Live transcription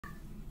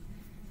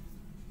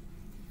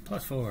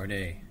+4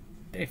 day.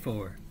 Day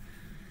 4.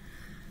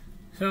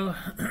 So,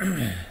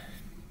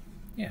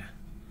 yeah,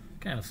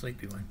 kind of a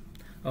sleepy one.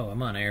 Oh,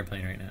 I'm on an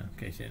airplane right now, in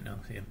case you didn't know.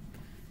 See, I'm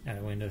at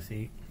a window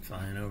seat,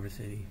 flying over the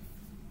city.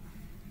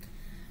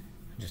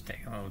 Just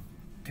taking a little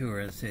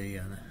tour of the city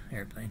on the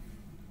airplane.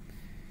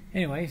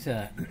 Anyways,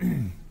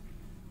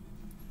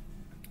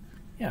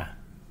 yeah,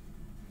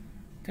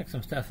 took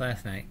some stuff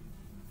last night.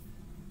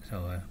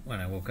 So when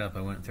I woke up,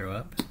 I wouldn't throw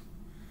up.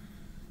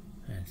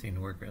 And it seemed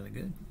to work really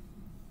good.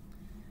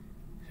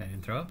 So I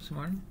didn't throw up this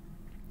morning.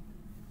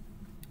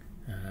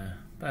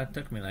 But it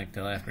took me like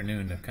till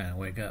afternoon to kind of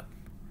wake up.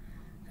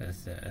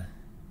 Because it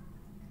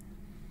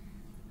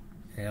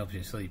helps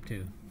you sleep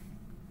too.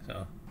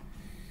 So,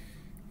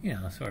 you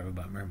know, sort of a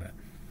bummer, but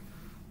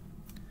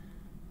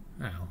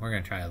I don't know, we're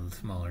going to try a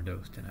smaller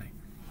dose tonight.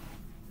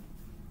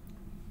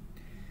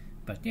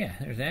 But yeah,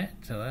 there's that.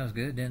 So that was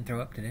good. Didn't throw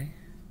up today.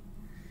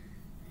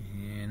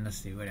 And let's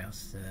see what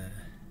else.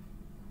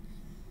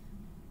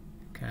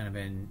 Kind of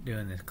been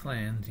doing this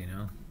cleanse, you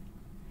know.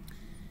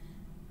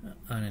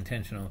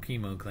 Unintentional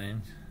chemo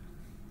cleanse.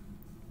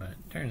 But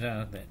it turns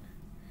out that,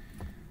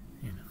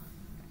 you know,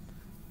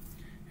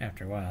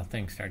 after a while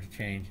things start to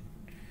change.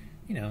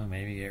 You know,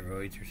 maybe you get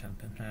roids or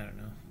something. I don't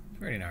know. It's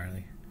pretty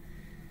gnarly.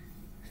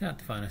 It's not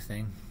the funnest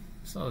thing.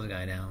 Slows the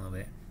guy down a little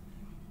bit.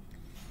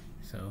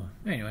 So,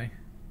 anyway.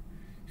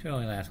 Should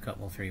only last a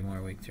couple, 3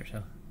 more weeks or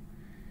so.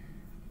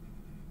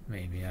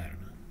 Maybe, I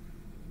don't know.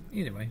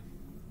 Either way.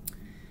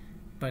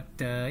 But,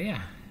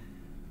 yeah.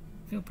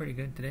 Feel pretty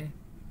good today.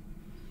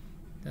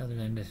 Other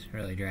than just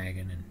really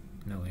dragging and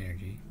no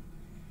energy.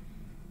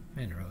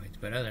 And roids.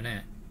 But other than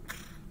that,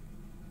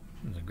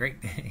 it was a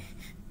great day.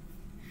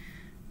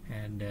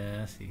 And,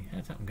 let's see. I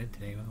had something good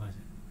today. What was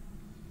it?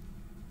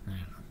 I don't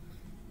know.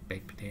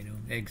 Baked potato.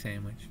 Egg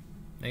sandwich.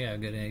 They got a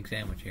good egg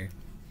sandwich here.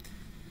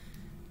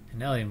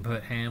 And they'll even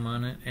put ham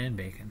on it and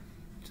bacon.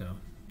 So,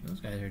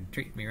 those guys are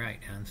treating me right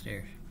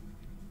downstairs.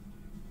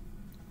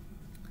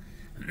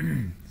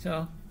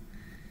 So,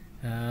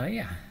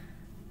 yeah.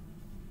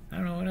 I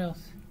don't know what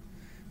else.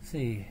 Let's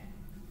see.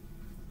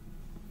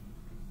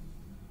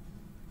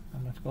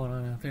 Not much going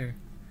on out there.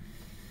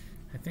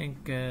 I think,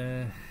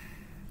 I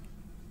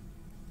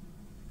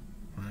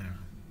don't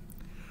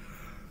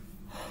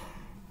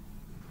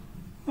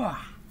know.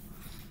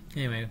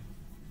 Anyway,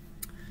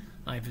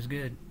 life is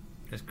good.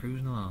 Just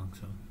cruising along,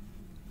 so.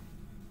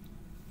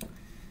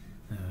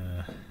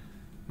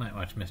 Might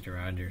watch Mr.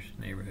 Rogers'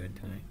 Neighborhood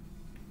tonight.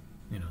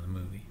 You know, the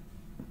movie.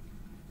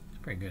 It's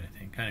pretty good, I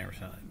think. I never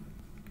saw it.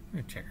 I'm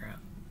gonna check her out.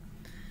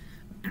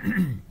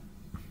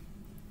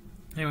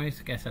 Anyways,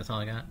 I guess that's all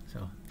I got.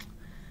 So,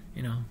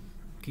 you know,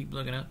 keep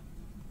looking up.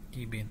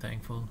 Keep being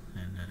thankful.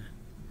 And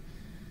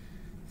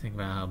think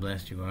about how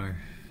blessed you are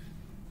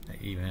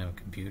that you even have a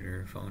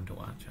computer or phone to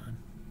watch on.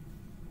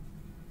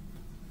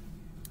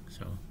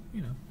 So,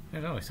 you know,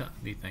 there's always something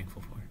to be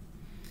thankful for.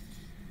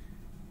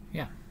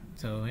 Yeah.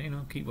 So, you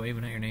know, keep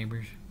waving at your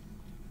neighbors.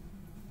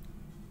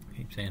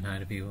 Keep saying hi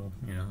to people,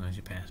 you know, as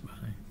you pass by.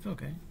 It's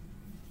okay.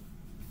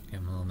 Give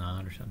them a little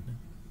nod or something.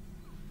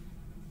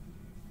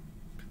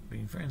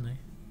 Being friendly.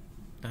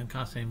 Doesn't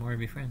cost any more to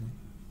be friendly.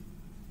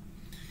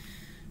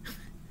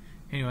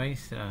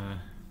 Anyways,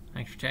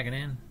 thanks for checking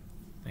in.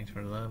 Thanks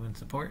for the love and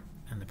support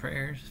and the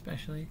prayers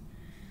especially.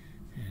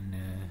 And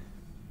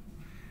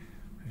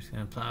we're just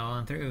going to plow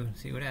on through and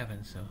see what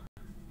happens. So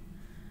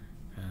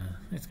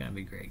it's going to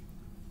be great.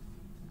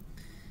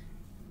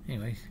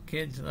 Anyways,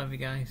 kids, love you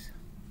guys.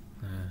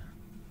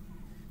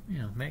 You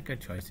know, make good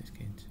choices,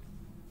 kids.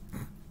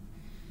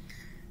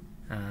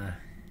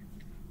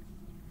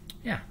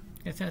 Yeah,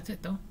 guess that's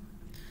it though.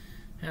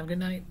 Have a good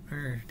night,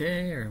 or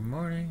day, or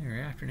morning, or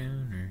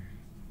afternoon, or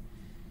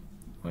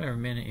whatever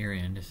minute you're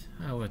in. Just,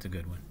 oh, it's a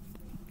good one.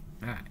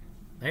 Alright,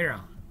 later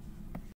on.